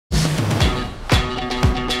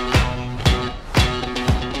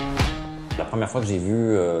première fois que j'ai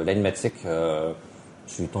vu l'animatique, je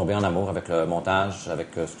suis tombé en amour avec le montage, avec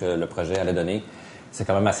ce que le projet allait donner. C'est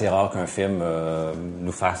quand même assez rare qu'un film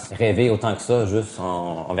nous fasse rêver autant que ça, juste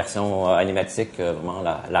en version animatique. Vraiment,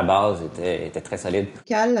 la base était très solide.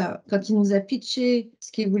 Cal, quand il nous a pitché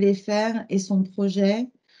ce qu'il voulait faire et son projet,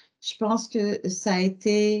 je pense que ça a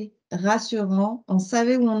été rassurant. On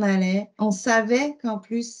savait où on allait. On savait qu'en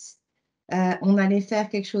plus, on allait faire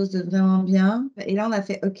quelque chose de vraiment bien. Et là, on a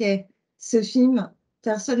fait, OK, ce film,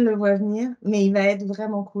 personne ne le voit venir, mais il va être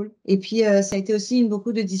vraiment cool. Et puis, ça a été aussi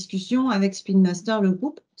beaucoup de discussions avec Speedmaster, le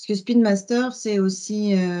groupe. Parce que Speedmaster, c'est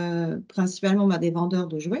aussi principalement des vendeurs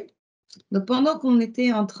de jouets. Donc, pendant qu'on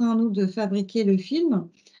était en train, nous, de fabriquer le film,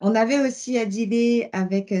 on avait aussi à dealer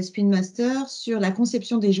avec Spin Master sur la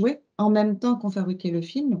conception des jouets en même temps qu'on fabriquait le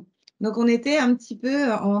film. Donc, on était un petit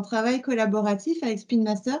peu en travail collaboratif avec Spin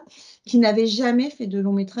Master, qui n'avait jamais fait de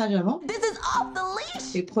long métrage avant.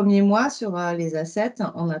 Les premiers mois sur les assets,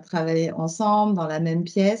 on a travaillé ensemble dans la même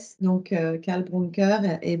pièce. Donc, Carl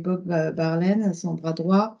Brunker et Bob Barlen, son bras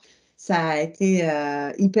droit, ça a été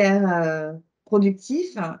hyper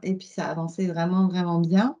productif et puis ça a avancé vraiment, vraiment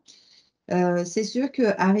bien. C'est sûr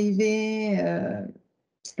qu'arrivé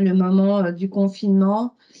le moment du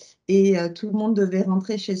confinement et tout le monde devait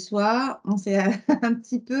rentrer chez soi, on s'est un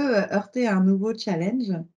petit peu heurté à un nouveau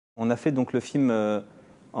challenge. On a fait donc le film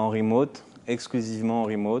en remote, exclusivement en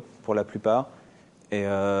remote pour la plupart. Et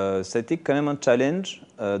ça a été quand même un challenge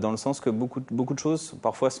dans le sens que beaucoup de choses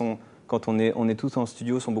parfois sont, quand on est tous en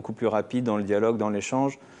studio, sont beaucoup plus rapides dans le dialogue, dans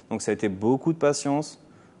l'échange. Donc ça a été beaucoup de patience,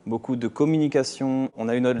 beaucoup de communication. On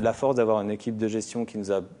a eu la force d'avoir une équipe de gestion qui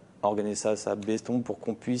nous a organisé ça beston pour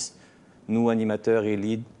qu'on puisse, nous animateurs et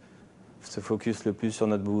leads, se focus le plus sur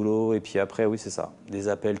notre boulot. Et puis après, oui, c'est ça. Des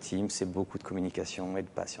appels Teams, c'est beaucoup de communication et de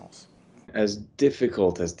patience. As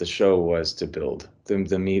difficult as the show was to build,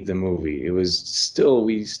 the movie, we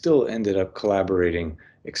still ended up collaborating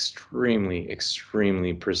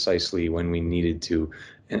extremely precisely when we needed to,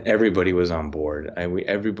 and everybody was on board.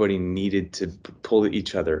 Everybody needed to pull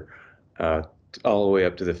each other all the way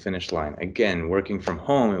up to the finish line. Again, working from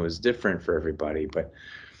home, it was different for everybody, but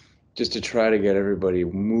just to try to get everybody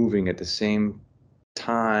moving at the same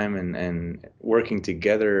time and working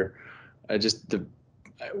together,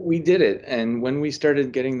 we did it. And when we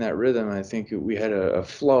started getting that rhythm, I think we had a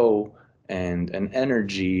flow and an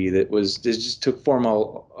energy that just took form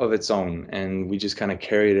all of its own. And we just kind of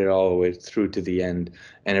carried it all the way through to the end.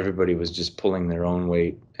 And everybody was just pulling their own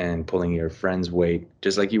weight and pulling your friend's weight,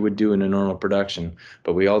 just like you would do in a normal production.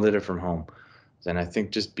 But we all did it from home. And I think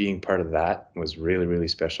just being part of that was really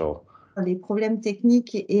special. Les problèmes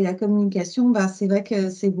techniques et la communication, c'est vrai que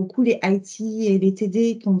c'est beaucoup les IT et les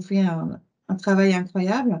TD qui ont fait un travail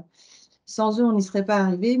incroyable. Sans eux, on n'y serait pas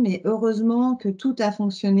arrivé, mais heureusement que tout a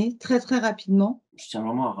fonctionné très rapidement. Je tiens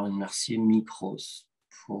vraiment à remercier Mikros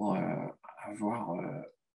pour avoir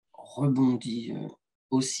rebondi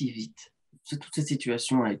aussi vite. Toute cette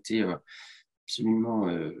situation a été absolument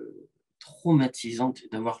traumatisante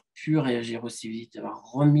d'avoir pu réagir aussi vite,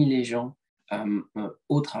 d'avoir remis les gens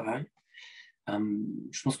au travail.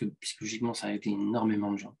 Je pense que psychologiquement, ça a aidé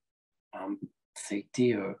énormément de gens. Ça a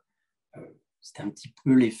été, c'était un petit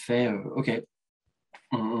peu l'effet, OK,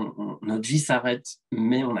 notre vie s'arrête,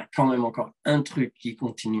 mais on a quand même encore un truc qui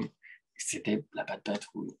continue. C'était la Paw'd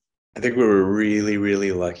Patrol. I think we were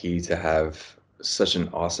really lucky to have such an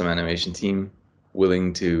awesome animation team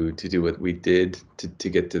willing to do what we did to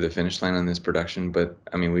get to the finish line on this production. But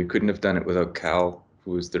I mean, we couldn't have done it without Cal,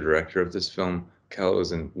 who was the director of this film. Cal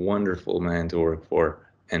was a wonderful man to work for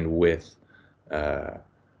and with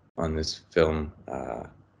on this film.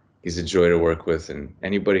 He's a joy to work with, and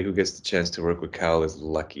anybody who gets the chance to work with Cal is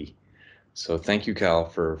lucky. So thank you, Cal,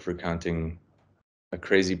 for counting a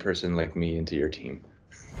crazy person like me into your team.